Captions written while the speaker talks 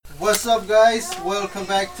what's up, guys? Welcome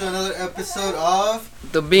back to another episode of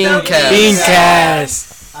The Beancast.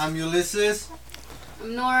 Beancast. I'm Ulysses.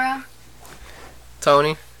 I'm Nora.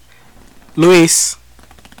 Tony. Luis.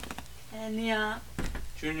 And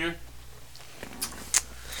Junior.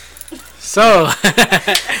 So.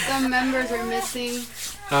 some members are missing.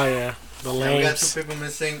 Oh yeah, the Yeah, we got lames. 2 people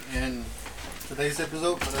missing in today's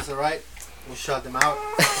episode, but that's alright. We'll shout them out.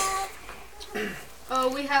 Oh,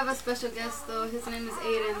 we have a special guest though. His name is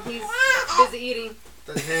Aiden. He's busy eating.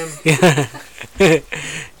 That's him. Yeah.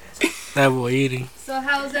 That boy eating. So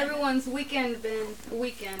how's everyone's weekend been?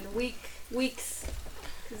 Weeks.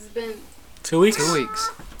 It's been 2 weeks. 2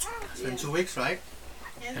 weeks. It's been 2 weeks, right?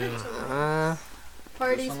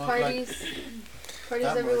 parties Doesn't look like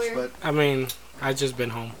That everywhere. much, I mean, I just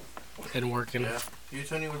been home and working. yeah. You,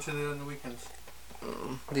 Tony, what you do on the weekends?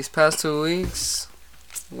 These past 2 weeks,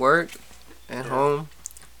 work and home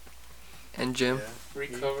and gym.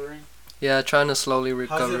 Recovering. Yeah, trying to slowly How's your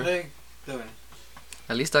recover. leg doing?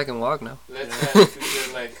 At least I can walk now. Let's add to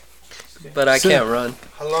your leg. But I can't run.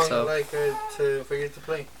 How long So- for you to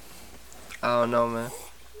play? I don't know, man.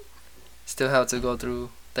 Still have to go through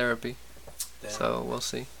therapy. Damn. So we'll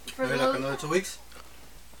see. For Maybe like those, another 2 weeks?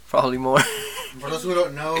 Probably more. For those who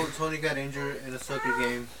don't know, Tony got injured in a soccer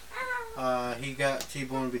game. He got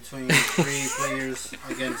T-boned between 3 players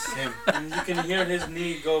against him. And you can hear his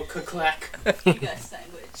knee go clack. You got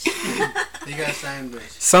sandwich. He got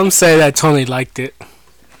sandwiched. Some say that Tony liked it.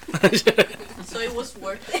 So it was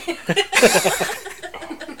worth it.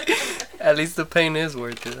 At least the pain is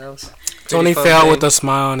worth it. That was pretty Tony fun fell game. with a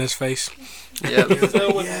smile on his face. Yep.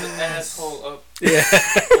 Still with his Yes. asshole up. Yeah.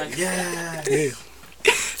 Like, Yeah.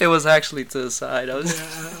 It was actually to the side. I was.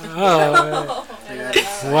 Oh,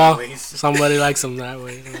 well, Sideways. somebody likes him that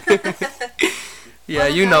way. Yeah, all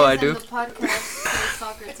the you know I guys on do. The podcast play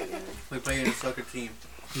soccer together. We play in a soccer team.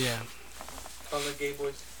 Yeah. all the gay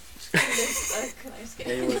boys. Yeah,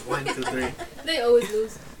 it was 1, 2, 3. They always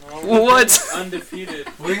lose. No, What? Undefeated.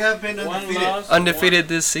 We have been One undefeated. loss. Undefeated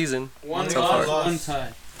this season. One so loss, far. one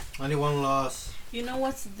tie. Only 1 loss. You know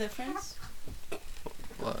what's the difference?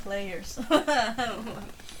 What? Players.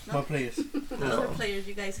 What players? Other players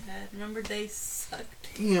you guys had. Remember they sucked.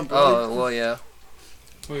 Damn, bro. Oh, well, yeah.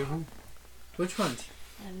 Wait, who? Which ones?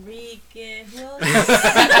 Enrique. Who else?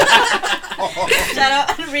 Shout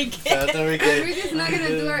out Enrique. Enrique's not gonna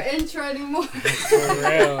do our intro anymore. For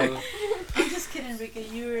real. I'm just kidding, Enrique.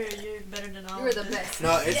 You're better than all. You were of the them. best.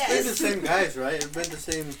 No, it's been the Yes. same guys, right? It's been the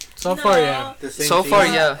same. So far, yeah. The same So team. far,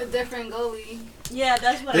 yeah. A different goalie. Yeah,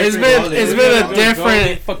 that's what It's I been a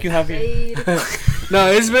different. Fuck you, Javier. Fade.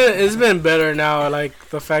 No, it's been better now. Like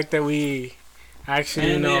the fact that we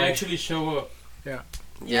actually And know. they actually show up. Yeah,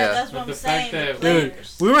 Yeah. that's But what I'm the saying. fact The that- Dude,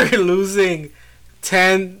 players. we were losing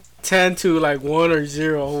 10 to like 1 or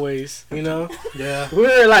 0 always, you know? Yeah. We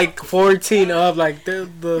were like 14 up, like the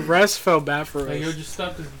rest felt bad for Like, yo, us. just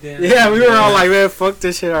stop this damn. Yeah, we were all like, man, fuck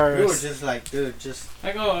this shit We were already. just like, dude, just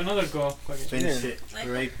Like, oh, another goal. Fuck it. finish Yeah. it.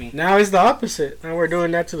 Rape me. Now it's the opposite. Now we're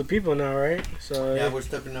doing that to the people now, right? So Yeah, we're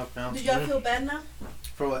stepping up now. Did y'all feel bad now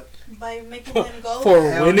For what? by making them go? for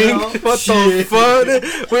Hell winning, no. what the Shit.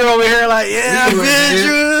 fuck? We're over here like, yeah, We were bitch.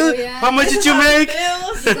 Oh, yeah. How much did you make?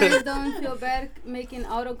 You guys don't feel bad making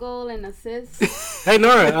auto goal and assist? Hey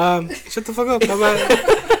Nora, shut the fuck up. How about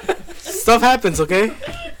stuff happens, okay?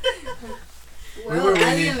 Well, were winning.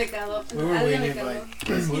 alguien le caló. We were Alguien le winning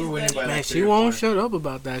caló. We were winning by Man, like she 3 or won't 4. shut up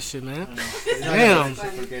about that shit, man. I know. Damn.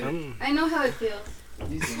 Forget it. I know how it feels.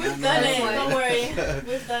 Easy, We've man. done it. That's why. Don't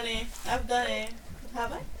worry. We've done it. I've done it.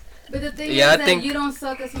 Have I? But the thing Yeah, I is that think- you don't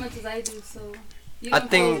suck as much as I do, so you I don't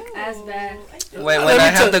think- feel as bad. When Let me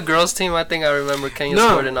I tell- had the girls team, I think I remember Kenya No.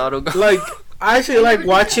 scored an auto goal. Like, I actually like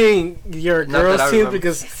watching your Not that girls I team remember.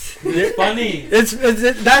 because It's funny. it's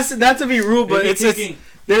that's not to be rude, but They be it's kicking.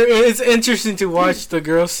 it's interesting to watch the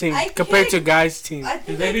girls team I compared to kick- guys team. I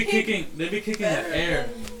think They I be kicked kicking. They be kicking better the air.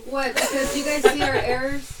 than- What? Because you guys see our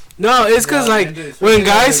errors? No, it's because Yeah, like they do. when Especially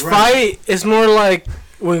guys when they run. fight, it's more like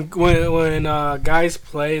when guys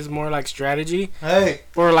play, it's more like strategy, Hey.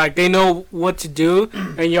 or like they know what to do,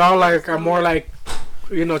 and y'all like are more like,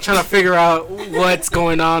 you know, trying to figure out what's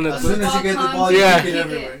going on. As soon as you get the ball, Yeah. you kick it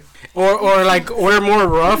everywhere. Or like we're more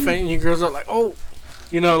rough, and you girls are like, oh,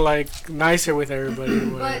 you know, like nicer with everybody. Or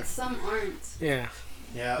whatever. But some aren't. Yeah.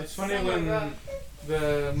 Yeah. It's funny Some are when rough.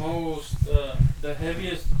 the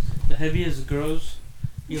heaviest girls,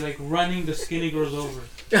 you're like running the skinny girls over.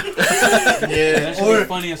 Yeah. That should be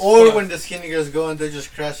funny as Or fuck. when the skinny girls go and they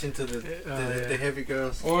just crash into the yeah. heavy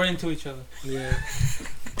girls. Or into each other. Yeah.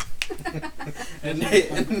 And they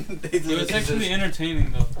do It was it actually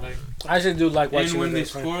entertaining though. Like, I should do like watching and when with they their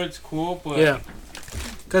friends. score, it's cool. But Yeah.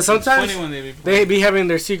 Because sometimes It's funny when they be they playing. be having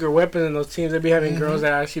their secret weapons in those teams. They be having girls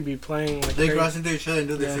that actually be playing. Like They crazy. cross into each other and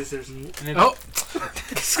do their Yeah. sisters. And it's, Oh,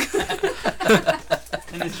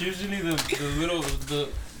 and it's usually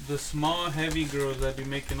the small heavy girls that be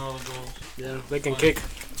making all the goals. yeah, they can kick.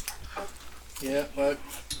 Yeah, but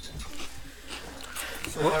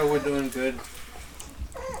so far we're doing good.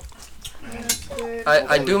 That's good.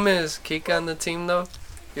 I do miss Kika on the team though.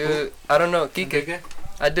 I don't know, Kika. Okay.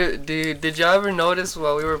 I do. Did y'all ever notice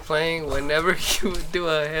while we were playing, whenever he would do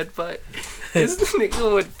a headbutt, this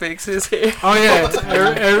nigga would fix his hair? Oh yeah,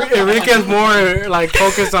 Enrique's more like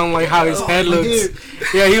focused on like how his head looks.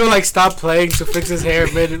 Yeah, he would like stop playing to fix his hair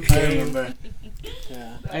mid I game. remember.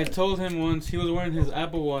 Yeah. I told him once he was wearing his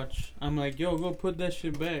Apple Watch. I'm like, yo, go put that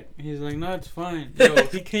shit back. He's like, no, it's fine. Yo,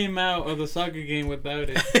 he came out of the soccer game without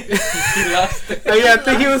it. He lost it. Oh, yeah, I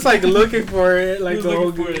think he was like looking for it, He like was the whole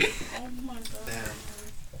looking for game. it. Oh my god.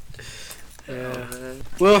 Damn. Yeah. Oh, man.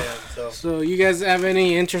 Well, Yeah, so so you guys have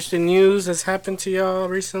any interesting news that's happened to y'all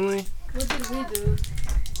recently? What did we do?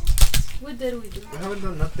 What did we do? we haven't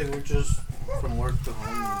done nothing. We're just from work to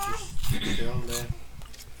home and just chill there.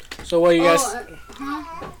 So what you guys?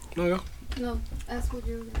 huh? No, go. No, ask what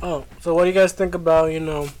you were gonna Oh, so what do you guys think about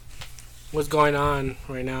what's going on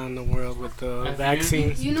right now in the world with the Afghan?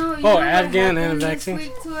 vaccines? You know Oh, what Afghan and happened vaccine. this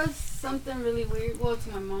week to us? Something really weird. Well, to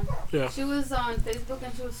my mom. Yeah. She was on Facebook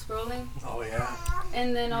and she was scrolling, Oh yeah.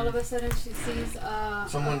 and then all of a sudden she sees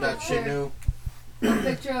Someone that she knew. a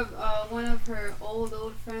picture of one of her old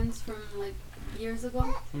friends from like years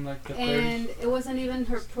ago, From like the and it wasn't even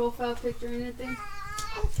her profile picture or anything.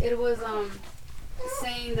 It was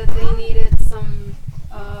saying that they needed some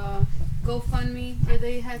GoFundMe, or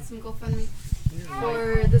they had some GoFundMe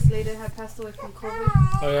for this lady that had passed away from COVID.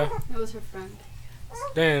 Oh yeah. It was her friend.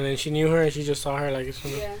 Damn, and she knew her and she just saw her like it's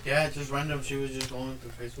from Yeah. Yeah, just random. She was just going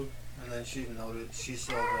through Facebook, and then she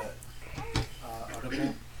saw that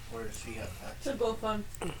article where she got To vaccinated. go fund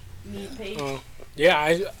me page. Oh.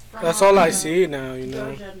 Yeah, from, that's all I see now,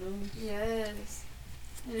 Georgia News.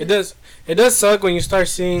 Yes. It does suck when you start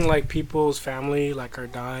seeing like people's family like are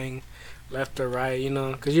dying left or right,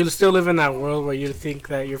 because you still live in that world where you think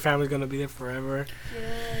that your family's gonna be there forever,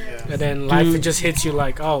 Yes. and then life it Dude. just hits you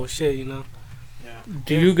like, oh shit, Yeah.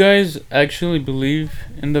 Do you guys actually believe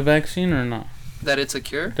in the vaccine or not? That it's a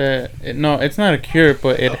cure? No, it's not a cure,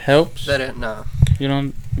 but it helps. No. You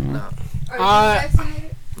don't. No. Are you Uh,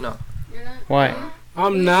 vaccinated? No. You're not? Why? No?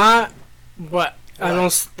 I'm not, but I Why?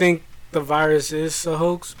 don't think the virus is a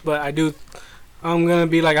hoax, but I'm gonna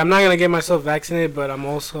be like, I'm not gonna get myself vaccinated, but I'm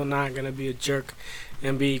also not gonna be a jerk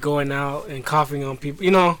and be going out and coughing on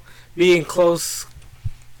people, be in close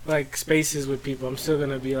like spaces with people. I'm still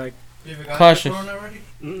gonna be like, You ever gotten Cautious. the corona already?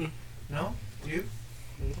 mm-mm. No? You?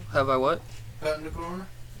 Have I what? Gotten the corona?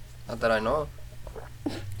 Not that I know.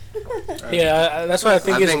 Yeah, that's why I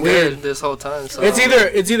think I've it's been weird. good this whole time. So It's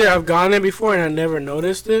either I've gone it before and I never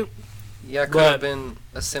noticed it. Yeah, could but- have been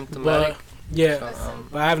asymptomatic. Yeah, So,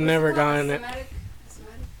 but I've never gotten it. Somatic?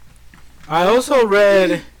 I also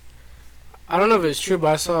read, I don't know if it's true, but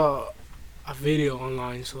I saw a video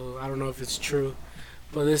online, so I don't know if it's true.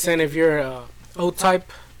 But they're saying if you're a O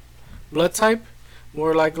type, blood type,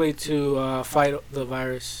 more likely to fight the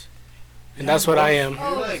virus. And that's what I am.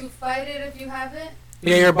 Oh, like- to fight it if you have it?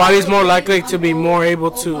 Yeah, your body's more likely to be I'm more able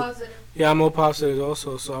O to. positive. Yeah, I'm O positive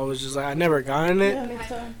also, so I was just like, I never gotten it. Yeah, me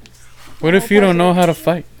too. What if you don't know how to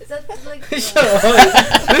fight? Is that like This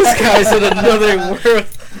guy's in another world.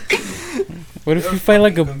 What if you fight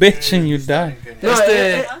like a bitch and you die? No,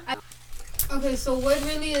 It's Okay, so what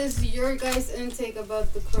really is your guys' intake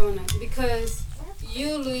about the corona? Because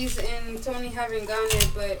you, Luis, and Tony haven't gotten it,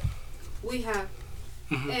 but we have.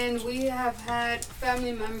 Mhm. And we have had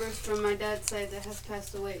family members from my dad's side that has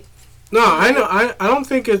passed away. No, I know. I don't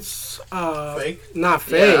think it's Fake? not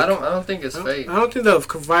fake. Yeah, I don't think it's fake. I don't think the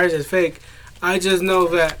virus is fake. I just know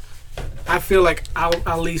that I feel like I'll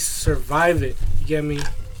at least survive it. You get me?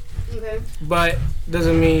 Okay. But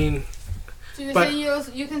doesn't mean So you're But- saying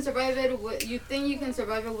you can survive it. You think you can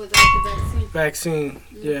survive it without the vaccine? vaccine.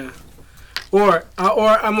 Yeah. Or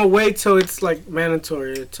I'm gonna wait till it's like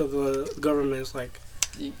mandatory, till the government's like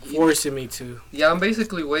forcing me to. Yeah, I'm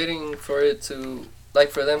basically waiting for it to,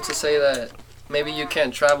 for them to say that maybe you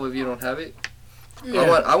can't travel if you don't have it. Yeah.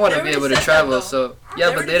 I want to They be able already to said that, travel, though. so yeah,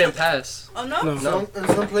 They but they already didn't pass. Oh no? No. No. In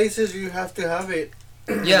some places you have to have it.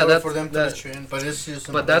 Yeah, that's for them to that. let you in, but it's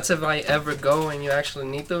just. But that's if I ever go and you actually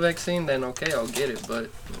need the vaccine, then okay, I'll get it. But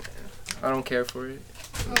I don't care for it.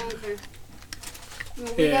 Oh, okay.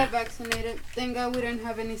 Well, we Yeah. got vaccinated. Thank God we didn't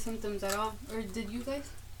have any symptoms at all. Or did you guys?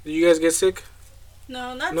 Did you guys get sick?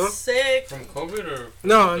 No, not No? sick. From COVID or?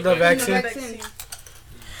 No, the The vaccine. vaccine.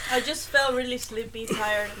 I just felt really sleepy,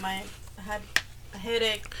 tired. I had a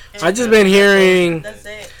headache. I just been hearing. That's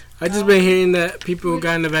it. I just been hearing that people who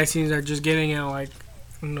got the vaccines are just getting it like,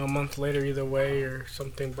 a month later either way or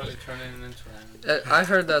something. But I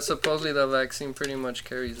heard that supposedly the vaccine pretty much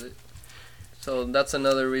carries it. So that's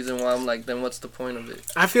another reason why I'm like, then what's the point of it?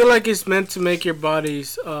 I feel like it's meant to make your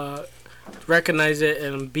bodies recognize it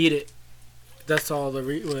and beat it. That's all what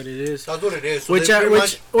it is. That's what it is. So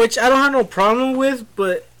Which I don't have no problem with,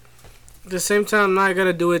 but at the same time, I'm not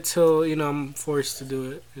gonna do it till I'm forced to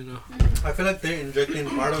do it. I feel like they're injecting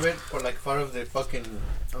part of it, or like part of the part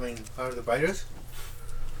of the virus,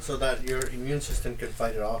 so that your immune system can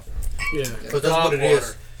fight it off. Yeah. But that's what it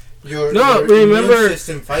is. Your remember, immune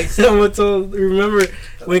system fights it. Remember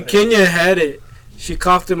when Kenya had it? She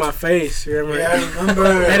coughed in my face. Remember? Yeah, I remember.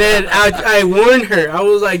 And then I warned her. I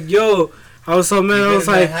was like, "Yo." I was so mad. I was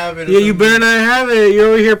like, "Yeah, you better not have it. You're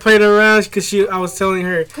over here playing around." Because I was telling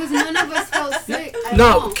her. Because none of us felt sick.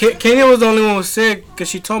 Kenya was the only one who was sick. Because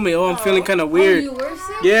she told me, "Oh, I'm feeling kind of weird." Oh, you were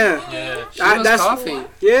sick? Yeah. She was coughing.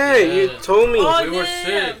 Yeah, you told me. Oh, we were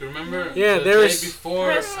sick. Remember? Yeah, the there day was before.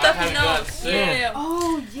 I had got sick. Yeah.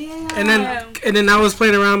 Oh yeah. And then I was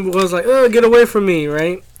playing around. But I was like, "Oh, get away from me!"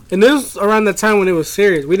 Right. And this was around the time when it was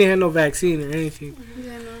serious. We didn't have no vaccine or anything.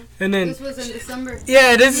 Yeah, no. And then This was in December.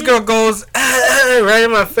 yeah, this girl goes right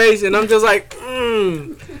in my face, and I'm just like,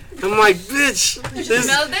 I'm like, bitch. Did you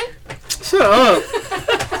smell it? Shut up.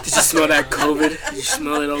 Did you smell that COVID? Did you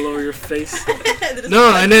smell it all over your face?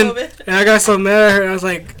 No, and I got so mad at her. I was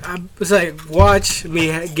like, watch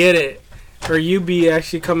me get it, or you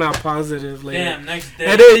actually come out positive later. Damn, next day.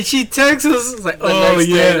 And then she texts us like, oh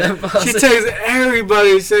yeah. She texts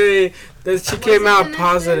everybody saying that she came out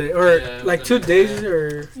positive, or like 2 days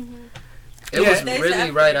or. It was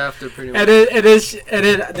really right after, pretty much. And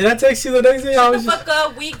then did I text you the next day? Shut the fuck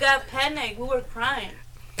up. We got panicked. We were crying.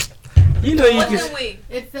 You know you Wasn't can. we?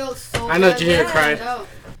 It felt so I know bad. Junior cried.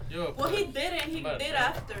 Yo, Well, he didn't. He did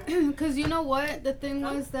after. Because you know what? The thing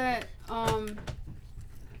was that our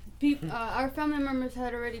family members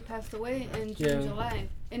had already passed away in June, July.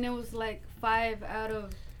 And it was like 5 out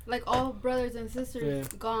of, like all brothers and sisters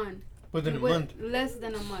gone. Within a month. Less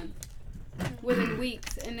than a month. Within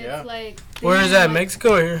weeks. And it's like. Where is that?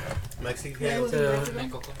 Mexico or here? Mexico. Yeah, it was in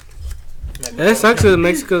Mexico. That sucks in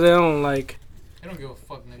Mexico. They don't like. They don't give a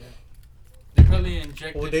fuck, nigga. They probably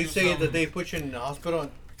injected. Well, they say that they put you in the hospital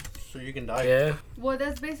so you can die. Yeah. Well,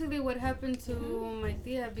 that's basically what happened to my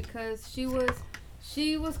tia, because she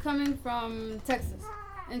was coming from Texas,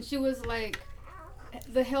 and she was like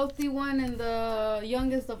the healthy one and the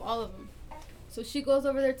youngest of all of them. So she goes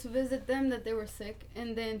over there to visit them that they were sick,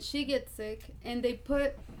 and then she gets sick, and they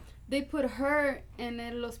put her in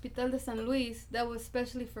el Hospital de San Luis that was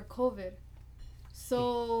specially for COVID.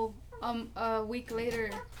 So a week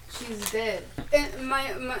later, she's dead. And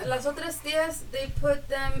las otras tías, they put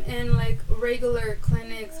them in like regular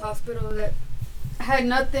clinics, hospitals that had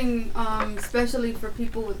nothing specially for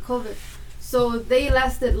people with COVID. So they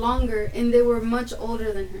lasted longer, and they were much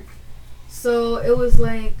older than her. So it was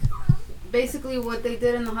like basically what they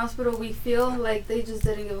did in the hospital. We feel like they just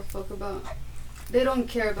didn't give a fuck about. They don't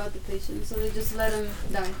care about the patient, so they just let them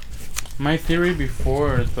die. My theory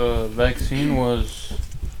before the vaccine was,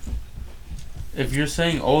 if you're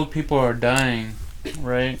saying old people are dying,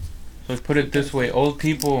 right? So put it this way, old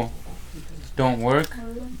people don't work,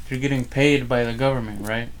 you're getting paid by the government,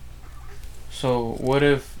 right? So what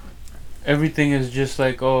if everything is just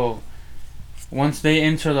like, oh, once they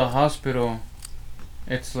enter the hospital,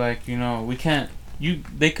 it's like, we can't,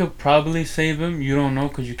 they could probably save them, you don't know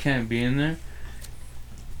because you can't be in there.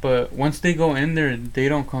 But once they go in there, they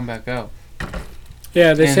don't come back out.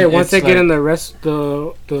 Yeah, they say once they get in the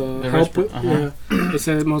help, they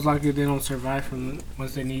said most likely they don't survive from it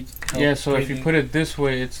once they need help. Yeah, so if you put it this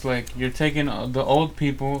way, it's like you're taking the old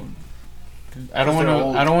people. I don't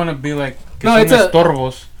want to be like no, it's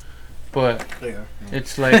estorbos, but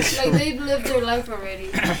it's like like they've lived their life already.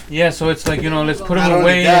 Yeah, so it's like let's put them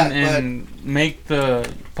away and make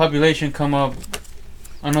the population come up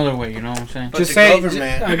another way. You know what I'm saying? But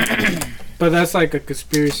government. But that's like a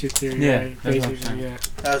conspiracy theory, right? Basically,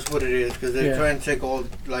 That's what it is, because they're trying to take all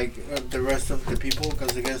the rest of the people,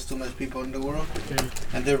 because there's too much people in the world,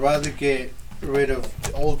 and they'd rather get rid of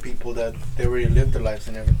the old people that they already lived their lives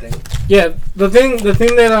and everything. Yeah, the thing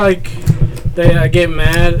that I get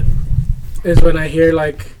mad is when I hear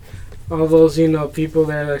like all those people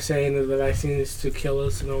that are saying that the vaccine is to kill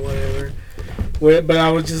us and whatever. But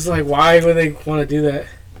I was just like, why would they want to do that?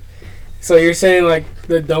 So you're saying like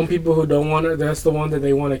the dumb people who don't want it, that's the one that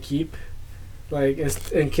they want to keep, like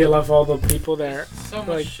and kill off all the people that are so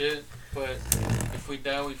much shit. but if we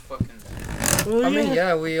die, we fucking die. Well, I mean,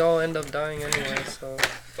 yeah, we all end up dying anyway, so.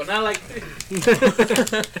 But not like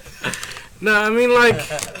this. No, I mean, like,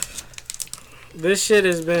 this shit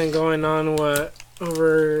has been going on, what,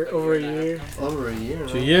 over a year? Over a year.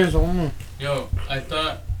 2 years almost. Yo, I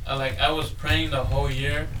thought, I was praying the whole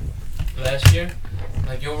year, last year.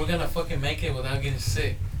 Like, yo, we're gonna fucking make it without getting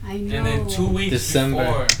sick. I know. And then 2 weeks December.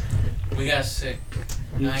 before, we got sick.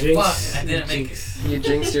 You Like, jinxed. fuck, I didn't make it. You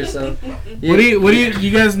jinxed yourself. What do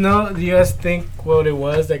you guys know? Do you guys think what it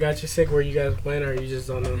was that got you sick? Where you guys went, or you just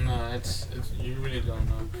don't know? No, it's you really don't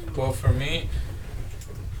know. Well, for me,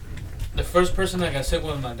 the first person that got sick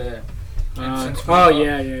was my dad. And since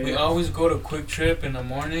we always go to Quick Trip in the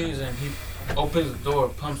mornings, and he opens the door,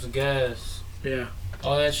 pumps the gas. Yeah.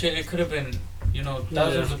 All that shit. It could have been,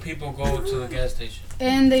 thousands of people go to the gas station.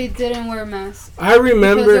 And they didn't wear masks. I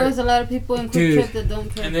remember. Because there was a lot of people in Quick Trip that don't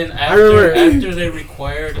care. And then after they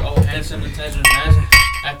required all hand sanitizer and masks,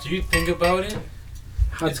 after you think about it,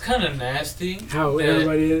 it's kind of nasty. How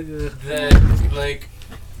everybody is. That, like,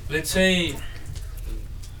 let's say,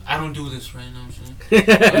 I don't do this right now,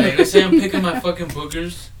 like, let's say I'm picking my fucking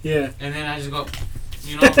boogers. Yeah. And then I just go,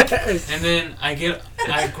 and then I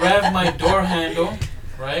grab my door handle,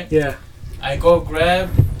 right? Yeah. I go grab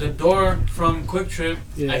the door from Quick Trip.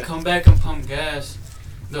 Yeah. I come back and pump gas.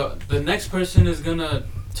 The next person is gonna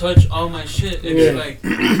touch all my shit. It's like,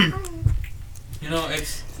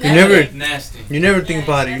 it's nasty. You never think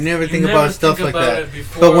about it. You never think never about stuff think like about that. it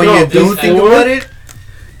before. But when No, you do think before- about it,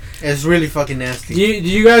 it's really fucking nasty. Do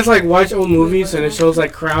you guys like watch old movies and it shows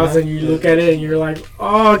like crowds and you look at it and you're like,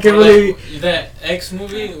 oh, I can't believe that X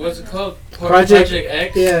movie. What's it called? Project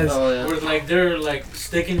X. Yes. Oh, yeah. Where like they're like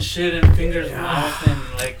sticking shit in fingers' mouth and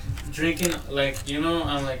like drinking, like,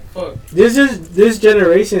 I'm like, fuck. This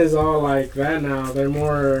generation is all like that now. They're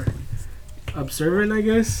more observant, I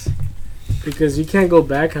guess, because you can't go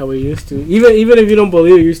back how we used to. Even if you don't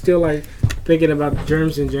believe it, you're still like thinking about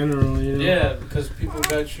germs in general. Yeah, because people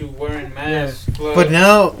got you wearing masks. Yeah. But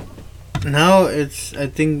now I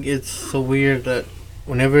think it's so weird that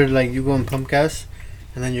whenever like you go and pump gas,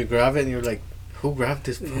 and then you grab it and you're like, who grabbed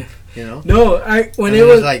this pump? No,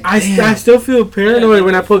 I still feel paranoid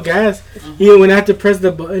when I put gas. When I have to press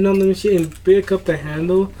the button on the machine and pick up the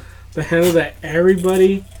handle that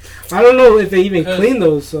everybody. I don't know if they even clean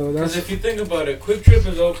those. So that's. Because if you think about it, Quick Trip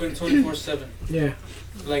is open 24/7. Yeah.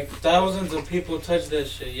 Like thousands of people touch that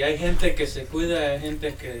shit. Y hay gente que se cuida, hay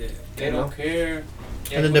gente que they don't care.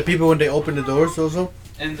 And then the people when they open the doors also.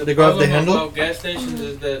 And the they grab the problem handle. about gas stations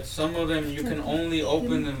is that some of them you can only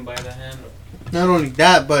open them by the handle. Not only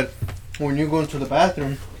that, but when you go into the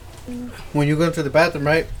bathroom,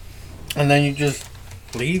 right, and then you just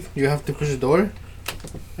leave, you have to push the door.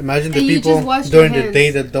 Imagine the people during the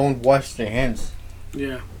day that don't wash their hands.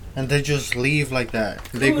 Yeah. And they just leave like that.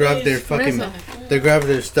 They grab their they grab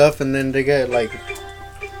their stuff and then they get like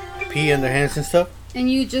pee in their hands and stuff. And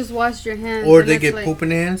you just wash your hands. Or they get poop in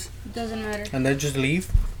their hands. Doesn't matter. And they just leave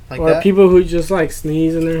like or that. People who just like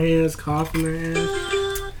sneeze in their hands, cough in their hands.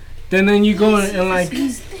 Then you go and like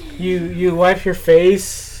you wipe your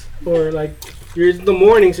face, or like you're in the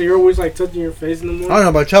morning, so you're always like touching your face in the morning. I don't know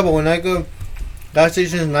about trouble when I go gas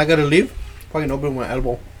stations and I gotta leave, fucking open my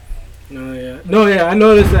elbow. No, yeah. I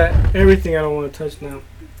noticed that everything I don't want to touch now.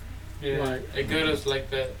 Yeah, like, it got us like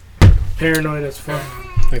that. Paranoid as fuck.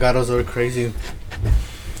 I got us all crazy.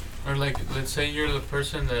 Or like, let's say you're the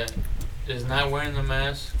person that is not wearing the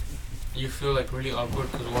mask. You feel like really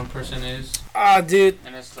awkward because one person is. Ah, dude.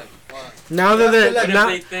 And it's like, what? Now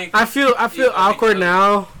that I feel awkward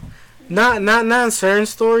now. Not in certain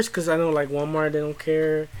stores because I know like Walmart they don't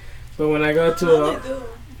care, but when I go to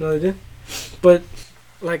no they do, but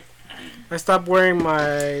like I stopped wearing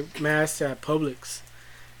my mask at Publix,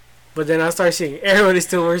 but then I start seeing everybody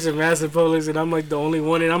still wears their mask at Publix and I'm like the only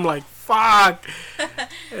one and I'm like fuck,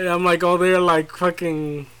 and I'm like oh they're like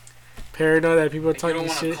fucking paranoid that people are talking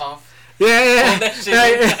shit. Cough. Yeah.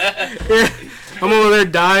 I'm over there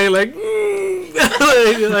dying like.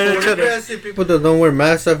 Whenever I see people that don't wear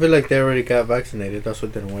masks, I feel like they already got vaccinated. That's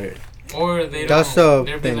what they don't wear it. Or they That's don't.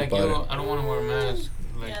 the They'll thing be like, about yo, it. I don't want to wear a mask.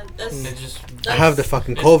 Like, Yeah, they just. I have the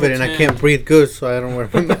fucking COVID and I can't breathe good, so I don't wear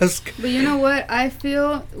my mask. But you know what? I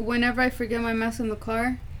feel whenever I forget my mask in the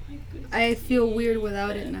car, I feel weird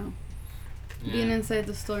without it now. Yeah. Being inside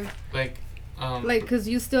the store. Like, because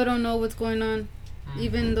you still don't know what's going on,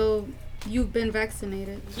 even though you've been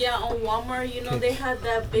vaccinated. Yeah, on Walmart, they had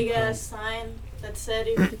that big ass sign that said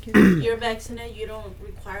if you're vaccinated, you don't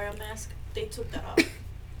require a mask. They took that off.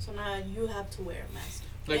 So now you have to wear a mask.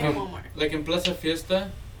 like in Walmart. Like in Plaza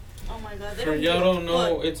Fiesta. Oh my god, they For don't y'all give don't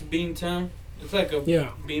know, fuck. it's Beantown. It's like a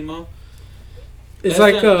BMO. It's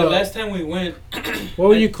like the last time we went. What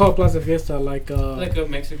would you call Plaza Fiesta? Like a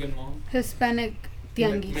Mexican mall. Hispanic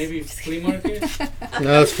tianguis. Maybe flea market.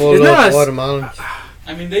 No, it's full of Guatemalans.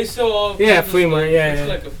 I mean, they sell all. Yeah, flea market. Yeah, it's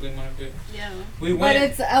like a flea market. Yeah. We went. But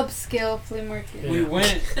it's upscale flea market. We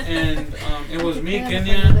went and it was me,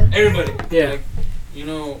 Kenya, everybody. Yeah. Like, you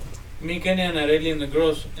know, me, Kenya, and Areli and the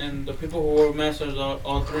girls and the people who wore masks are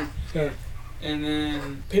all three. Yeah. And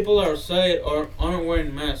then people outside aren't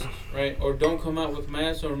wearing masks, right? Or don't come out with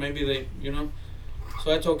masks, or maybe they, you know.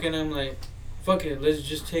 So I told Kenya, I'm like, fuck it, let's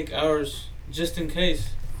just take ours just in case.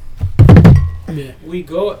 Yeah. We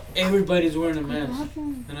go, everybody's wearing a mask.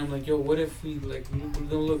 And I'm like, yo, what if we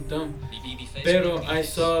don't look dumb? Pero I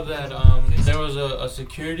saw that there was a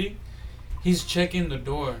security. He's checking the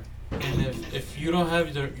door. And if you don't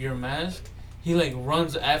have your mask, he like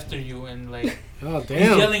runs after you and like oh damn,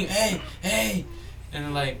 he's yelling, hey,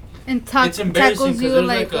 and like And it's embarrassing tackles because you there's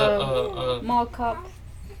like a mall cop.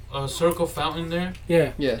 a circle fountain there.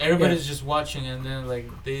 Yeah. Yeah. Everybody's just watching and then like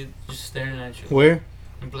they just staring at you. Where?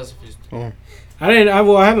 In Plaza Fiesta. Oh. I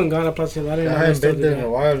haven't gone to Plaza Fiesta. I didn't know haven't they been still there did in a that.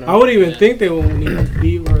 while now. I wouldn't even think they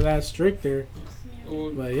were that strict there.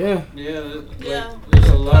 But yeah. Yeah. There's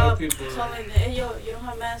a lot of people. Telling them, hey, yo, you don't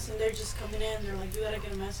have masks, and they're just coming in. They're like, you gotta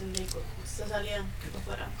get a mask, and they go, se salían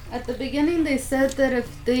afuera. At the beginning, they said that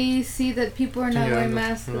if they see that people are not Yeah, wearing no,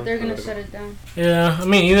 masks, no, they're gonna no. shut it down. Yeah, I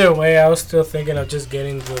mean, either way, I was still thinking of just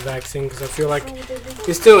getting the vaccine because I feel like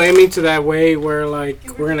it's still aiming to that way where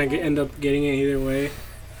like we're gonna end up getting it either way.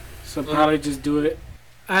 So probably just do it.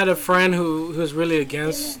 I had a friend who's really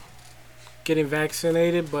against getting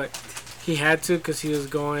vaccinated, but he had to because he's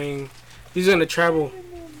gonna travel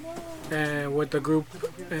and with the group,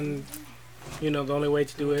 and you know the only way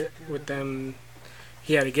to do it with them,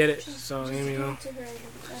 he had to get it. So you know,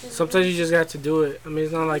 sometimes you just got to do it. I mean,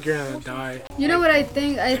 it's not like you're gonna die. You know what I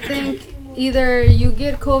think? I think either you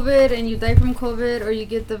get COVID and you die from COVID, or you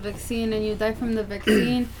get the vaccine and you die from the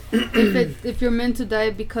vaccine. if you're meant to die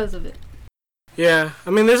because of it. Yeah, I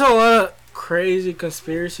mean, there's a lot of crazy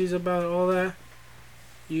conspiracies about all that.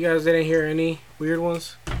 You guys didn't hear any weird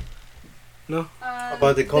ones? No?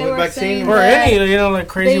 About the COVID vaccine? Or any, you know, like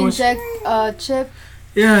crazy they ones? inject a chip.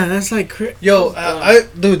 Yeah, that's like Yo,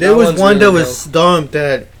 dude, there was one that was dumb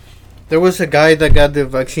that there was a guy that got the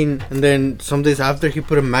vaccine and then some days after he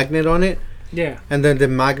put a magnet on it. Yeah. And then the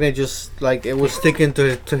magnet just like it was sticking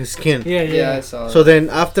to his skin. Yeah. I saw So then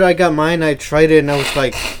after I got mine, I tried it and I was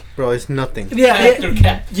like, bro, it's nothing. Yeah,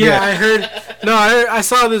 Yeah. I heard. No, I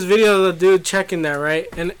saw this video of the dude checking that, right?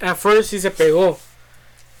 And at first he se pegó.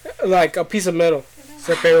 Like a piece of metal.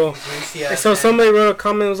 Se pegó. And so somebody wrote a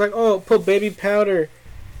comment and was like, oh, put baby powder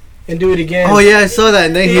and do it again. Oh yeah, I saw that.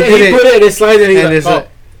 And then he put it, it slides and he's and like, it's oh.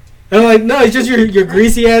 And I'm like, no, it's just your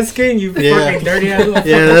greasy ass skin, you fucking dirty ass.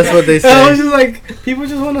 Yeah, that's what they And I was say. just like, people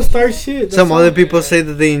just want to start shit. That's Some all. other people say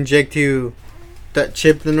that they inject you that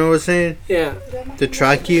chip, you know what I'm saying? Yeah. To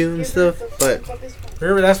track you and stuff. But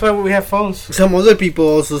Remember, that's why we have phones. some other people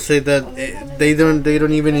also say that they don't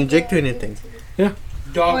even inject you anything. Yeah.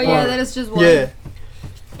 Dog Oh yeah, water. that is just water. Yeah.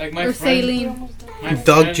 Like my Or friend, saline. my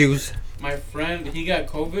Dog friend- juice. My friend, he got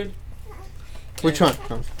COVID. Which and-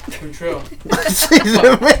 one? Control.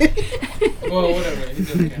 Well, whatever. He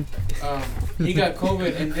doesn't care. He got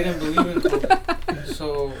COVID and didn't believe in COVID.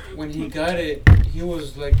 So when he got it, he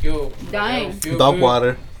was like, "Yo, I Dying. don't feel Dog good."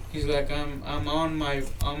 water. He's like, I'm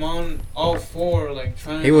on all four, like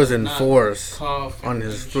trying. He was to in not force cough on and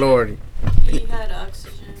his shit. floor. He had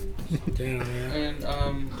oxygen. Damn, yeah.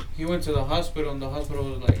 And he went to the hospital, and the hospital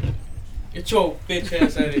was like, "Get your bitch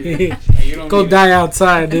ass out of here. You don't Go need die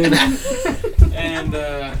outside, dude.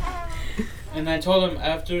 it." And I told him,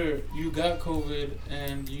 after you got COVID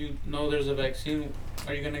and you know there's a vaccine,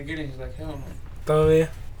 are you gonna get it? He's like, hell no. Todavía.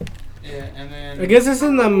 Yeah, and then I guess it's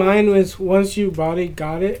in the mind was once your body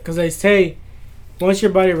got it, because they say once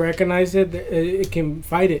your body recognizes it, it can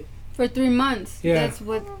fight it. For 3 months. Yeah. That's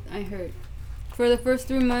what I heard. For the first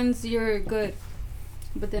 3 months, you're good.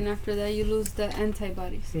 But then after that, you lose the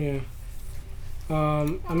antibodies. Yeah.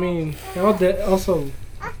 I mean, it also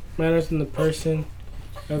matters in the person,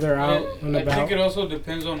 if they're out and I about. think it also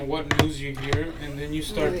depends on what news you hear, and then you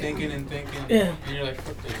start thinking and thinking, Yeah. and you're like,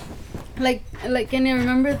 fuck this. Like, can you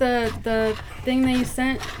remember the thing that you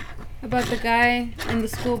sent about the guy and the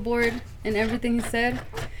school board and everything he said?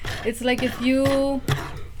 It's like if you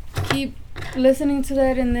keep listening to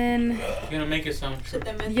that and then You're gonna make it sound true.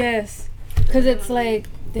 yes, because it's like,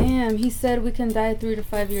 damn, he said we can die 3 to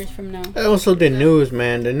 5 years from now. Also, the news,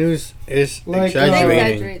 man. The news is Like, exaggerating.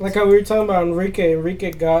 Exaggerate. Like how we were talking about Enrique.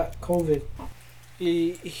 Enrique got COVID.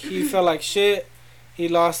 He felt like shit. He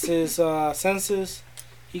lost his senses.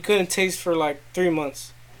 he couldn't taste for like 3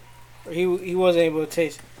 months. He wasn't able to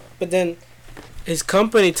taste. But then his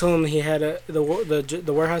company told him he had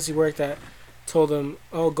the warehouse he worked at told him,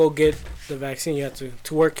 oh, go get the vaccine. You have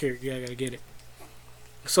to work here. You gotta get it.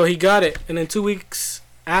 So he got it, and then 2 weeks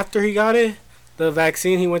after he got it, the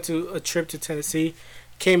vaccine, he went to a trip to Tennessee,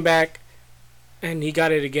 came back, and he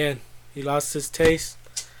got it again. He lost his taste,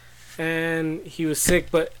 and he was sick,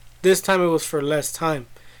 but this time it was for less time.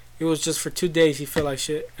 It was just for 2 days. He felt like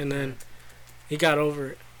shit, and then he got over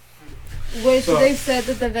it. Which they said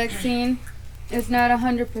that the vaccine is not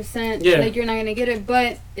 100%. Yeah. Like, you're not going to get it,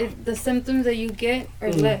 but if the symptoms that you get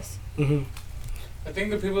are less. Mm-hmm. I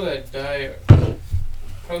think the people that die are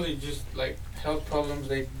probably just like health problems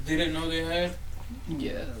they didn't know they had.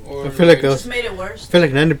 Yeah. Or I feel like Just made it worse. I feel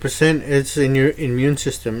like 90% it's in your immune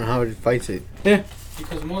system and how it fights it. Yeah.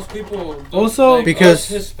 because most people Also, like because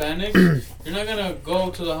us Hispanics, you're not gonna go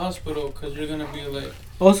to the hospital because you're gonna be like,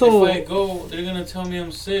 also, if I go, they're gonna tell me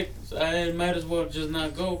I'm sick. So I might as well just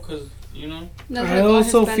not go because you know. That's I like all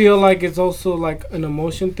also Hispanics. feel like it's also like an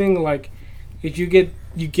emotion thing. Like, if you get it,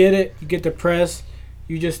 you get depressed,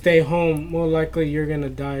 you just stay home. More likely, you're gonna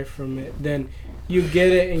die from it. Then you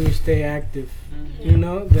get it and you stay active. You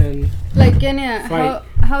know, then Like, Kenya, Fight.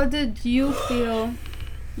 how did you feel?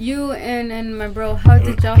 You and my bro, how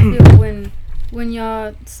did y'all feel when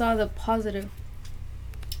y'all saw the positive?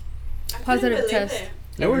 Positive test.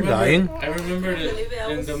 They were dying. I remember it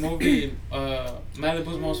in the movie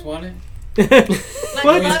Malibu's Most Wanted. Like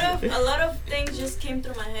What? a lot of things just came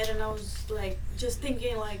through my head, and I was like just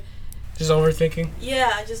thinking like, just overthinking.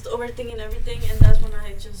 yeah, just overthinking everything, and that's when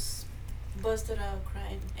I just busted out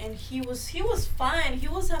crying. And he was fine. He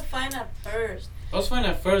was fine at first, I was fine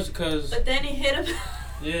at first because but then he hit him.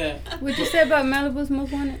 yeah. What'd you say about Malibu's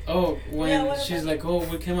Most Wanted? Oh, when Yeah, what she's about- like, oh,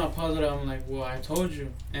 we came out positive, I'm like, well, I told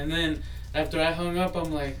you. And then after I hung up,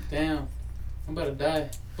 I'm like, damn, I'm about to die.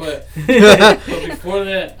 But before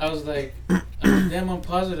that, I was like, damn, I'm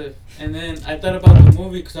positive. And then I thought about the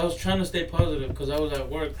movie because I was trying to stay positive because I was at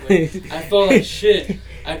work. Like, I felt like shit.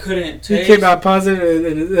 I couldn't He taste. came out positive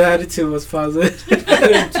and the attitude was positive. I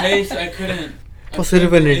couldn't taste. I couldn't. Positive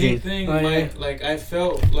couldn't do energy. anything. Oh, yeah. Like I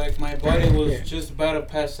felt like my body was Yeah. just about to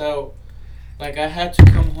pass out. Like I had to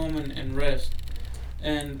come home and rest.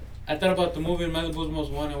 And I thought about the movie Malibu's Most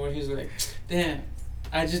Wanted where he's like, damn,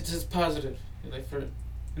 I just positive. He's like for,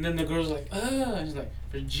 and then the girl's like, he's like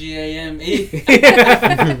for GAME.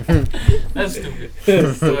 That's stupid.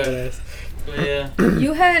 But yeah.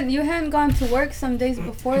 You hadn't gone to work some days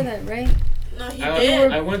before that, right? No, he I,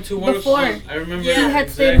 did. I went to work. Before. I remember. Yeah. He had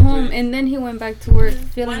exactly. stayed home, and then he went back to work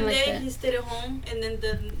feeling One like day that. he stayed at home, and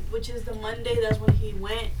then which is the Monday, that's when he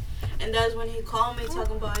went, and that's when he called me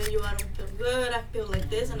talking about, hey, I don't feel good, I feel like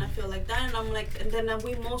this and I feel like that, and I'm like, and then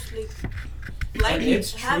we mostly like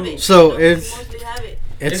It's have true. it. So you know, it's- we mostly have it.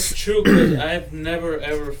 It's true because I've never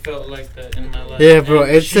ever felt like that in my life. Yeah, bro,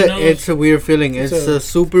 And she knows- it's a weird feeling. It's a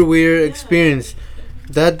super weird experience.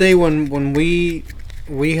 That day when we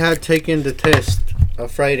had taken the test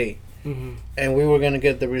Friday, Mm-hmm. and we were gonna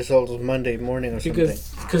get the results Monday morning or something.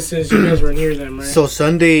 Because since you guys were near them, right? So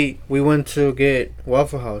Sunday we went to get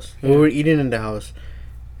Waffle House. We were eating in the house.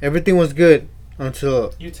 Everything was good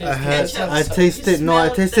until You I taste had ketchup. I tasted You no I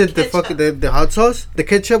smelled tasted the the fucking the hot sauce, the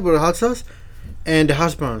ketchup or the hot sauce, and the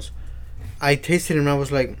hash browns. I tasted it and I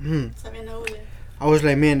was like, Sabe no huele. I was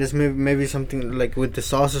like, man, this maybe something like with the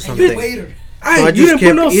sauce or something. Waiter. I you just didn't put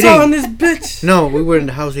kept no eating. salt on this bitch. No, we were in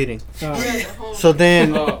the house eating. We were at home. So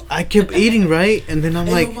then Oh. I kept eating, right? And then I'm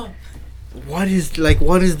Hey, like, mama. what is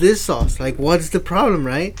this sauce? Like, what's the problem,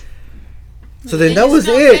 right? So then And that you was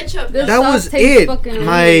smell it. ketchup, This That sauce was tastes it. fucking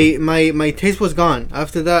My taste was gone.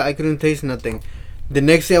 After that, I couldn't taste nothing. The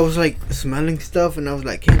next day, I was like smelling stuff, and I was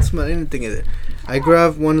like, can't smell anything of it. I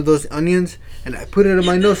grabbed one of those onions and I put it in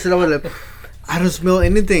my nose, and I was like, I don't smell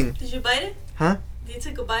anything. Did you bite it? Huh? Did you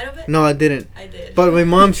take a bite of it? No, I didn't. I did. But my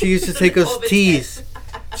mom, she used to take us Over teas.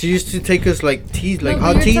 She used to take us like teas, like no,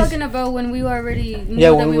 hot but you're teas. talking about when we already knew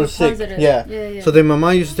Yeah, that when we we were were sick. positive. Yeah. yeah. So then my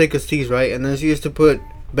mom used to take us teas, right? And then she used to put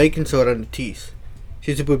baking soda in the teas.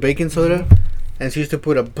 She used to put baking soda, and she used to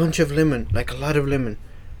put a bunch of lemon, like a lot of lemon.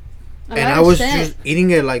 A And lot I of was shit. just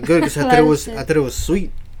eating it like good because I A thought lot it of was shit. I thought it was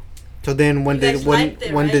sweet. So then when You the guys when liked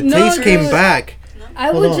it, when the right? No, taste came dude. back, I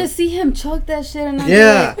Hold would on. just see him choke that shit, and I'm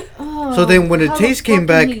Yeah. like, oh. So then when the how taste fuck came can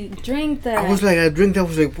back, he drink that. I was like, I drink that. I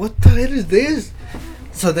was like, what the hell is this?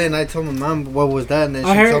 So then I told my mom what was that, and then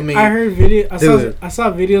she told me, I heard video. Dude. I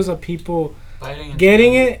saw videos of people Biting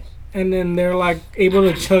getting it, and then they're like able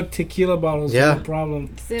to chug tequila bottles. Yeah. No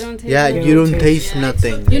problem. They don't taste yeah, good. you don't taste- taste Yeah,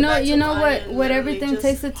 nothing. it's You know what Onion, what literally everything just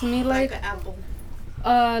tasted to me like? an apple.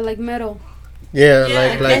 Like metal. Yeah,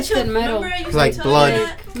 Yeah, like Twisted metal. Remember I used Like to tell blood. you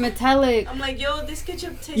that? Metallic. I'm like, yo, this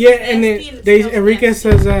ketchup tastes Yeah, nasty and it then smells Enrique nasty.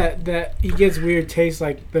 says that he gets weird taste,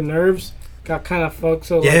 like the nerves got kind of fucked.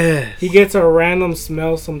 So like, yeah. he gets a random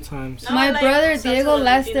smell sometimes. No, My I like brother salsa Diego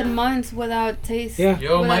lasted Valentina. months without taste. Yeah.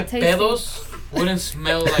 Yo, my Without tasting. pedos wouldn't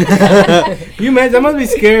smell like that. You man, that must be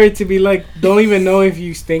scary to be like, don't even know if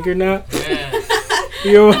you stink or not. Yeah.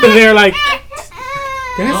 You're over there like,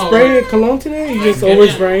 did I No, spray a cologne today? You just Yeah. over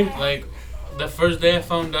spraying. Like, the first day I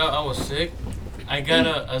found out I was sick, I got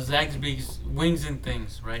a Zaxby's wings and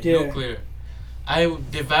things, right? Yeah. Nuclear. I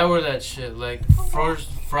would devour that shit, like first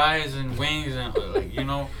fries and wings and like, you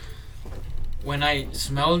know. When I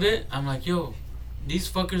smelled it, I'm like, yo, these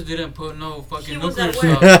fuckers didn't put no fucking He was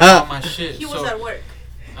nuclear at stuff on my shit. He was So at work.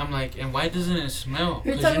 I'm like, and why doesn't it smell?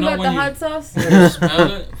 You're 'Cause talking you know about the when hot sauce? when you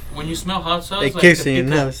smell it, when you smell hot sauce, It like kicks the in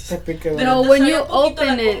your pickle- nose. No, The when soy you poquito open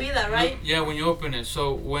la it. comida, right? Yeah, when you open it.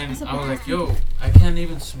 So when That's a I was big like, yo, I can't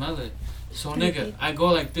even smell it. So nigga, I go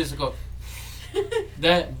like this, I go.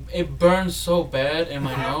 That it burns so bad in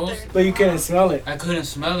my nose. But you couldn't smell it. I couldn't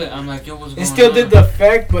smell it. I'm like, yo, what's going It still on? did the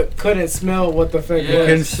effect, but couldn't smell what the effect Yeah. You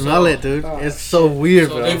can was. smell it, dude. It's so weird,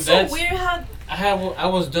 So bro. they- It's so That's- weird how I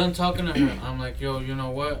was done talking to her. I'm like, yo, you know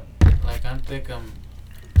what? Like, I think I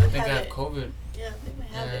have COVID. Yeah, I think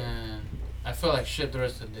I have it. And I felt like shit the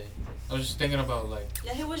rest of the day. I was just thinking about like,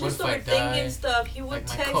 Yeah, he was What just if I die? overthinking stuff. He would Like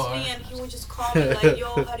my text car? me and he would just call me like, yo,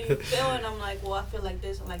 how do you feel? And I'm like, well, I feel like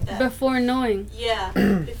this and like that. Before knowing. Yeah,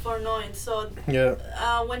 before knowing. So Yeah.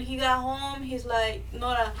 when he got home, he's like,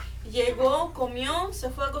 Nora, llegó, comió, se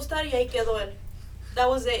fue a acostar y ahí quedó él. That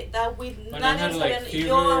was it. That we when I not had even like sabían.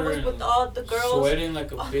 Yo, I was fever with all the girls. sweating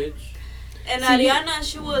like a bitch. And So you- Ariana,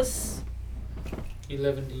 she was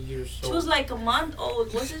 11 years she old. was like a month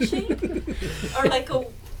old, wasn't she? Or like a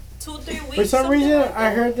 2-3 weeks. For some something reason, like I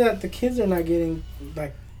that. heard that the kids are not getting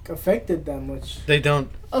like affected that much. They don't.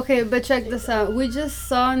 Okay, but check this out. We just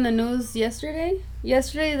saw in the news yesterday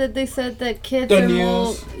that they said that kids The are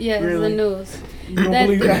news? yes, Really? the news. You don't That,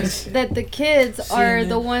 believe that? that the kids are CNN.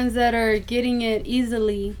 the ones that are getting it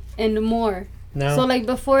easily and more. No. So like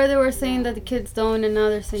before they were saying that the kids don't, and now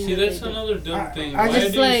they're saying See, that that's they do. another dumb I- thing. I Why just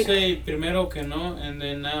do you like- say primero que no and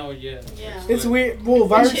then now yeah? Yeah. It's weird. Well,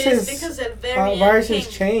 Which is viruses, because the variant viruses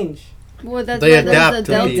came. change Well, that's They why there's adapt the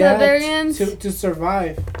to Delta it. Adapt variant. to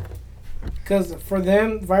survive. Because for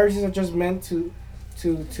them, viruses are just meant to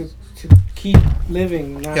keep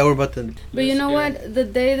living. Not, Yeah, we're about to. But you know That's what? The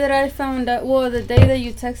day that I found out, the day that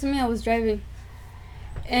you texted me, I was driving,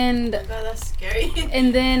 and God, that's scary.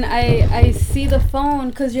 and then I see the phone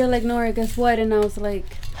because you're like, Nora, guess what? And I was like,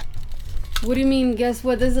 what do you mean, guess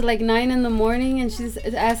what? This is like 9 in the morning, and she's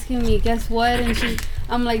asking me, guess what? And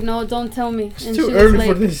I'm like, no, don't tell me. It's And too she early was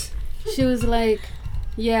for like, this. she was like,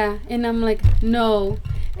 yeah, and I'm like, no.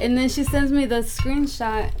 And then she sends me the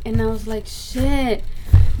screenshot, and I was like, shit.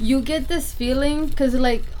 You get this feeling, because,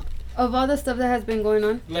 like, of all the stuff that has been going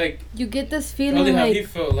on, Like, you get this probably feeling how like, he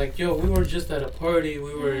felt. Like, yo, we were just at a party.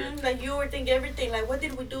 We were. Mhm, like you were thinking everything. Like, what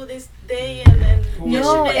did we do this day and then no,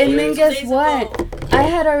 yesterday, and then 2 guess days what? ago? I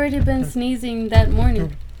had already been sneezing that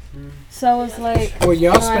morning. Mm. So I was like, well,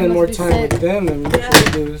 y'all No, I spend must more be time sick. with them than Yeah.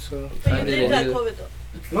 we do. So But I you didn't did got either. COVID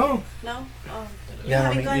though. no, No? Oh. Yeah, I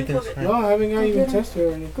haven't mean, gotten you can COVID. spread. no, I haven't got Go even get 'em. tested or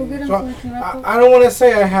go anything. get him So so I can wrap up. I don't want to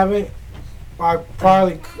say I haven't. I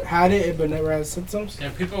probably had it, but never had symptoms. Yeah,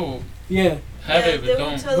 people Yeah, have Yeah, it, they but will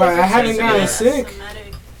don't. tell But us I it's haven't gotten asymptomatic. sick.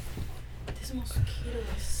 This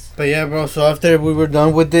mosquitoes. But yeah, bro. So after we were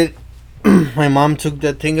done with it, my mom took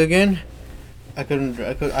that thing again.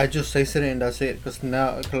 I just tasted it and that's it. Cause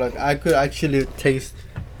now, like, I could actually taste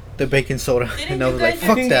the baking soda, Didn't and I you was like, guys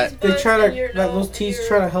fuck use that. they try Buds to and your like nose those and teas your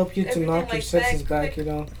try to help you to everything knock your like senses that back. quick.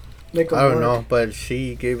 You know, make 'em I don't work. know, but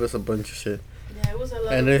she gave us a bunch of shit. Yeah, it was a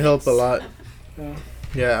lot. And of it helped a things. lot. Yeah.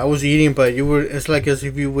 Yeah, I was eating, but you were. It's like as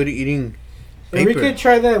if you were eating And we paper. could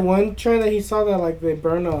try that one. Try that he saw that like they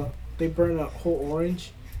burn a whole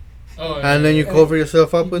orange. Oh, And then you cover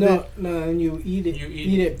yourself up with no, it. No, and you eat it. You eat,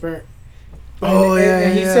 eat it burnt. Oh, and, yeah,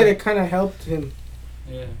 and he yeah. said it kind of helped him,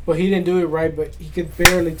 Yeah. but he didn't do it right. But he could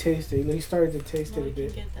barely taste it. He started to taste No, it a we can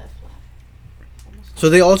bit. get that flat. So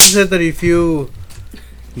they also said that if you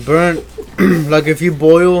burn, like if you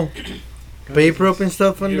boil paper up and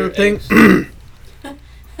stuff on Your the thing, eggs.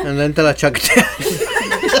 and then te la chacate.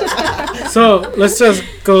 So let's just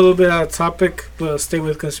go a little bit out of topic, but stay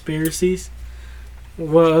with conspiracies.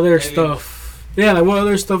 What other Maybe. stuff? Yeah, like what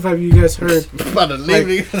other stuff have you guys heard? About to leave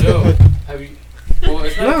me. Yo, have you? Well,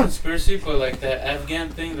 it's not No. a conspiracy, but like that Afghan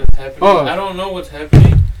thing that's happening. Oh. I don't know what's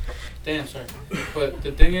happening. Damn, sorry. But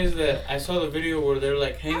the thing is that I saw the video where they're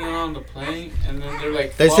like hanging on the plane, and then they're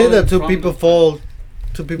like. They say that falling two from people the- fall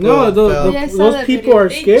Two people. No, fell. Yeah, I saw those that people video. are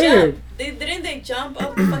They scared. Didn't they jump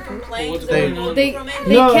up the fucking plane? What's They were going on? moving They- from it?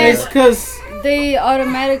 they No, can't- it's because They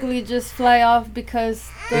automatically just fly off because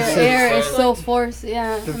the It's air is just- so forced.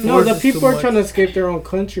 Yeah. The no, force the is people too are much. trying to escape their own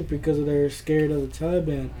country because they're scared of the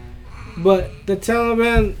Taliban. But the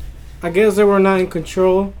Taliban, I guess they were not in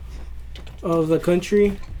control of the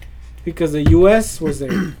country because the U.S. was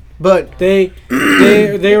there. But They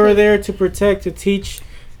were there to protect, to teach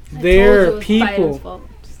I told their you it was Biden's people. fault.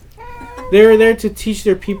 They were there to teach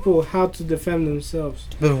their people how to defend themselves.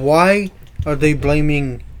 why are they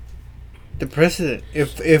blaming the president?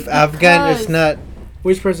 If Afghan is Because- not,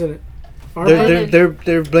 Which president? Our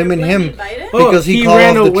they're blaming him Biden? Oh, because he he called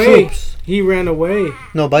ran off the away. troops. He ran away.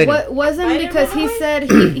 No, Biden. What wasn't Biden because he ran away? said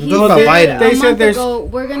he No, said Biden. They a said month there's- ago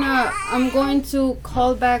I'm going to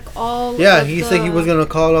call back all. Yeah, of he the, said he was gonna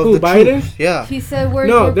call off Who, the Biden? troops. Yeah. He said we're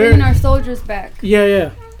No, they're- bringing our soldiers back.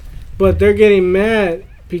 Yeah. But they're getting mad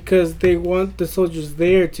because they want the soldiers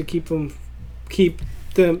there to keep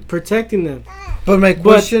them protecting them. But my But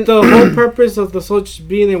question, the whole purpose of the soldiers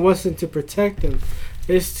being there wasn't to protect them.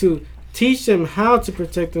 It's to teach them how to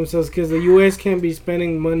protect themselves because the U.S. can't be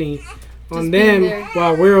spending money on Just being them there.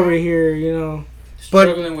 while we're over here, you know. But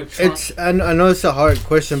Struggling with Trump. it's I know it's a hard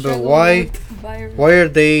question, but Struggle why with virus. are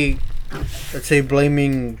they, let's say,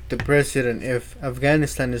 blaming the president if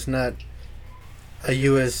Afghanistan is not a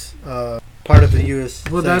U.S. Part of the U.S.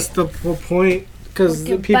 Well, thing? that's the whole point because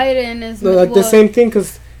Okay, people Biden is like the same thing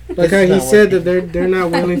because like This how is he not said working. that they're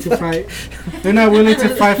not willing to fight. They're not willing to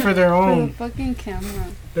fight for their for the own fucking camera.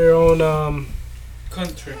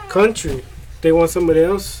 country. They want somebody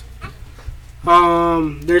else.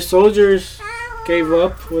 Their soldiers gave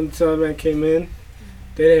up when the Taliban came in.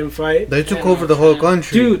 They didn't fight. They took over the whole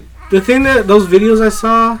country. Dude, the thing that those videos I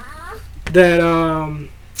saw that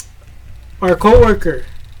our coworker,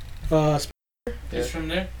 It's from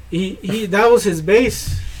there. he that was his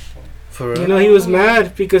base. For real? You know, he was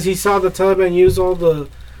mad because he saw the Taliban use all the.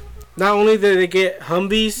 Not only did they get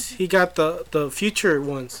Humvees, he got the future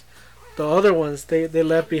ones, the other ones they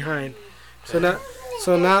left behind. So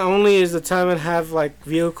not only is the Taliban have like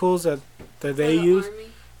vehicles that they use,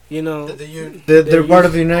 you know, They're part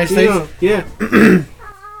of the United you States. know, yeah.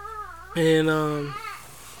 And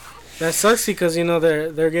that sucks because you know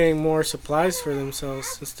they're getting more supplies for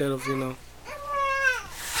themselves instead of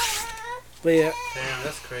But yeah, Damn,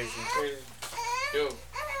 that's crazy. Yo,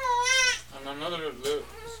 on another little,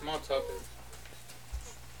 small topic.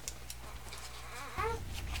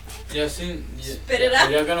 Yeah, Spit it out.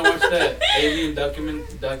 Y'all gonna watch that alien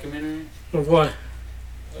documentary? of what?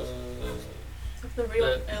 The real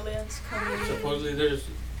That- aliens coming. Supposedly there's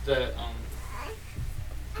that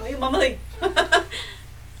Wait, mama, like,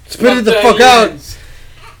 Spit it the not fuck out. aliens.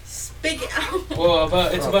 speak it out. Well,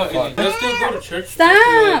 it's about fuck. let's still go to church. Stop.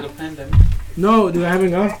 After the pandemic. No, do I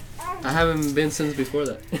haven't gone? I haven't been since before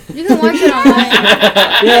that. You can watch it online.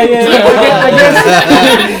 Yeah. I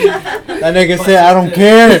guess. That nigga said, I don't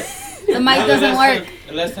care. The mic doesn't work.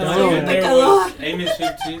 The last time I No. went there was Amy's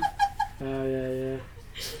 15. Yeah.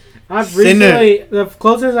 I've Sinner. recently the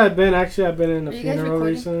closest I've been in a Are you guys funeral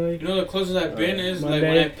recording? recently. You know the closest I've been is like Monday.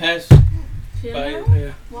 when I passed by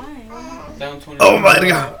Yeah. Why? down 20. Oh my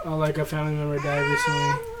god. Like a family member died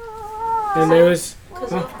recently, and there was.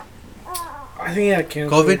 I think he had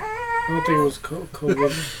cancer. COVID? I don't think it was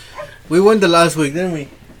COVID. We went the last week, didn't we?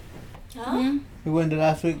 Huh? Hmm? We went the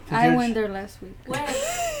last week to I church? went there last week. Where?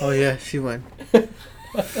 Oh yeah, she went.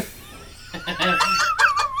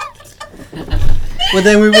 But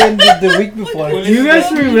then we went the week before. Do you guys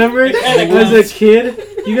remember as a kid?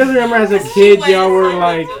 You guys remember as a kid, y'all were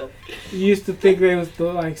like, you used to think that it was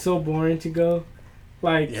like so boring to go,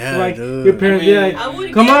 like Yeah, dude. your parents be like, I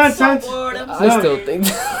would Come get on, so son. bored. I'm No. I still think.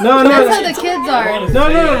 no, That's how no, the kids are.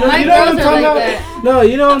 no, My you know what I'm girls are talking like about? that. No,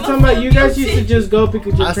 you know what I'm talking about. You guys used to just go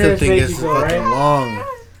because your I still parents think made it's you go, fucking right? long.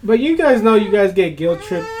 But you guys know you guys get guilt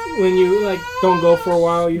tripped when you like don't go for a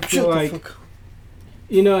while. You feel like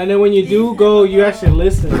and then when you do go, you actually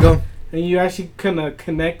listen Go. and you actually kind of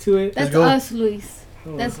connect to it. That's go. us, Luis.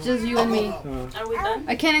 Oh. That's just you and me. Uh, Are we done?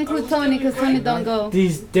 I can't include Tony because Tony don't go.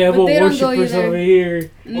 these devil But they don't go worshippers either. over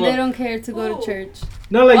here. And they don't care to go to church.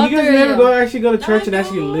 No, like you I'll guys throw never you. go actually go to No, church I and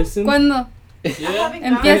actually don't. listen. Cuando? Yeah.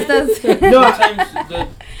 En fiestas. No, Sometimes the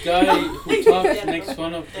guy who talks makes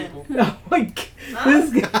fun of people. oh my god, this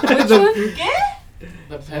guy,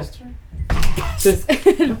 The pastor? this,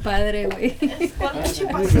 El padre, güey. Escucha,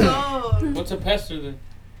 pastor. What's a pastor then?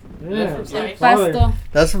 yeah, I'm sorry. El pasto.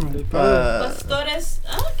 That's Pastores.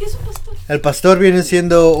 ¿Qué es un pastor? el pastor viene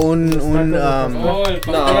siendo un Oh, el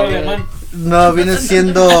pastor No, alemán. no, viene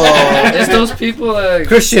siendo It's those people that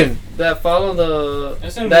Christian. that follow the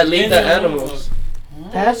That's in that lead the Virginia. animals.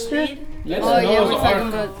 Pastor? That's Oh a yeah, Noah's we're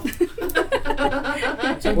talking Ark. about.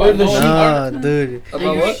 It's about Where the Noah's sheep- Ark. No, dude.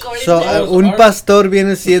 About what? So, un pastor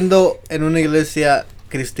viene siendo en una iglesia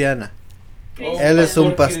cristiana. Oh, Él es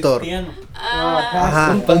un pastor. cristiano.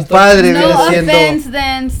 Ajá. Un Un padre No viene siendo offense,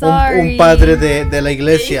 then. Sorry. un padre de la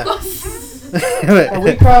iglesia.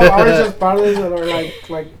 We call ours just fathers that are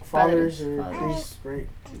like fathers or Fathers. priests, right?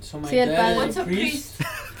 So my Sí, el dad padre. is What's a a priest.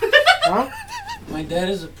 Huh? My dad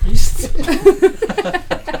is a priest.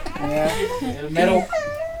 Yeah. El mero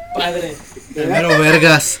padre. El mero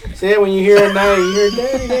vergas. See, when you hear it now, you hear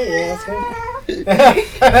daddy, daddy.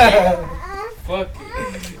 Yeah, Fuck.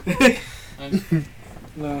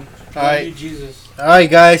 no. Alright. Jesus. Alright,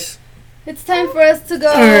 guys. It's time for us to go.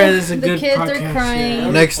 Alright, this is a The good kids podcast, are crying.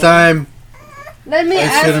 yeah. Next time, Let me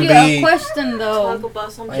It's ask gonna you be- a question Talk though.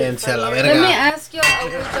 about something váyanse a la funny. Let me verga. ask you a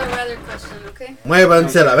would you rather question, okay?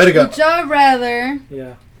 Muévanse a la verga. Would y'all rather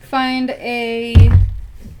Yeah. find a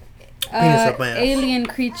Penis up my ass. alien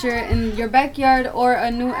creature in your backyard or a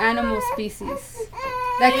new animal species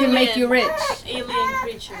that can make you rich? Alien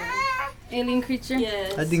creature. Alien creature?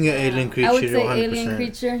 Yes. I think an alien creature. I would say 100%. alien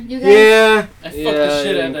creature. You guys? Yeah. I fucked Yeah, the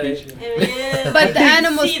shit yeah, out of that yeah. shit. Hell yeah. But the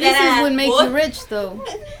animal See species that, would make boy? you rich though.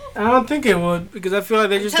 I don't think it would because I feel like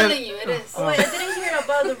they I'm just telling you, it is. Oh, wait, I didn't hear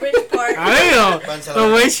about the rich part. I don't know. Váyanse a The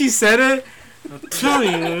la way she said it, I'm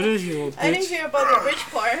telling you, it is, you little I didn't bitch. hear about the rich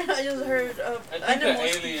part. I just heard of I think an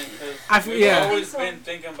animals. alien. Cause I feel- we've yeah. always I think so. been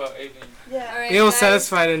thinking about aliens. Yeah. Alright, It will guys.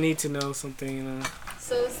 satisfy the need to know something, you know.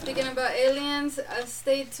 So speaking about aliens,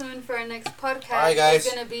 stay tuned for our next podcast. Alright, guys.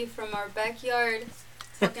 It's gonna be from our backyard,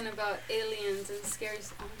 talking about aliens and scary.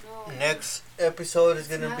 Oh no. Next episode is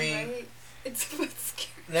It's gonna not be. right. It's what's scary.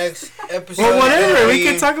 Next episode. Well, is whatever. gonna We be-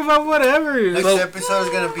 can talk about whatever. Next Well, episode is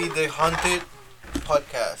gonna be the haunted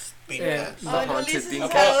podcast. Yeah. Beatcast. The Oh, haunted Lisa's thing.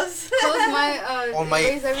 house. Close my On my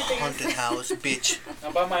erase everything. haunted house, bitch. How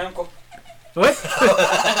about my uncle? what?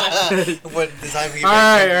 What the time he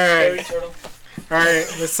Alright, raped me. alright. Scary turtle.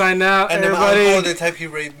 Alright, let's sign out, And then my uncle, everybody. the type he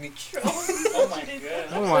raped me. Oh my god.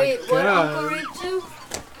 Oh my Wait, what uncle god. raped you?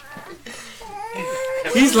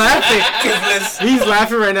 He's laughing. He's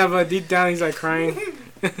laughing right now, but deep down he's like crying.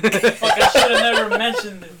 Fuck, I should have never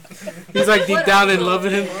mentioned it. He's like deep down in love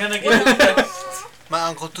with him. We're gonna get a text. My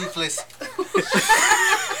uncle Toothless.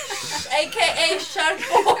 AKA Shark The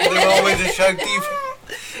Boy. one with the shark teeth.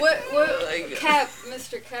 What Like- Cap,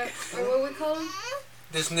 Mr. Cap, or what we call him?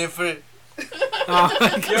 The sniffer. Oh,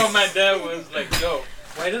 Yo, my dad was like, yo,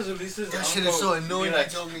 why does Ulises' That shit uncle is so annoying. be like,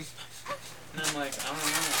 He told me. and I'm like, I don't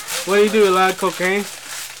know. what do you do? A lot of cocaine?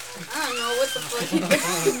 I don't know what the fuck he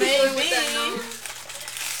doing with that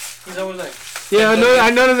nose. He's always like, Yeah, I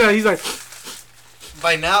noticed that. He's like,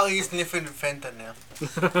 By now, he's sniffing fentanyl.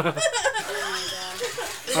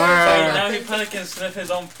 like alright. now he probably can sniff his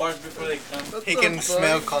own farts before they come. He can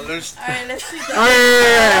smell colors. Alright, let's see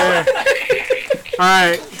that.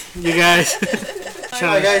 Alright, you guys.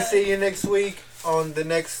 Alright, guys. See you next week on the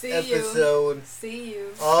next See you. episode See you.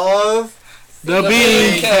 of The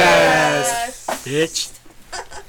Beancast, bitch.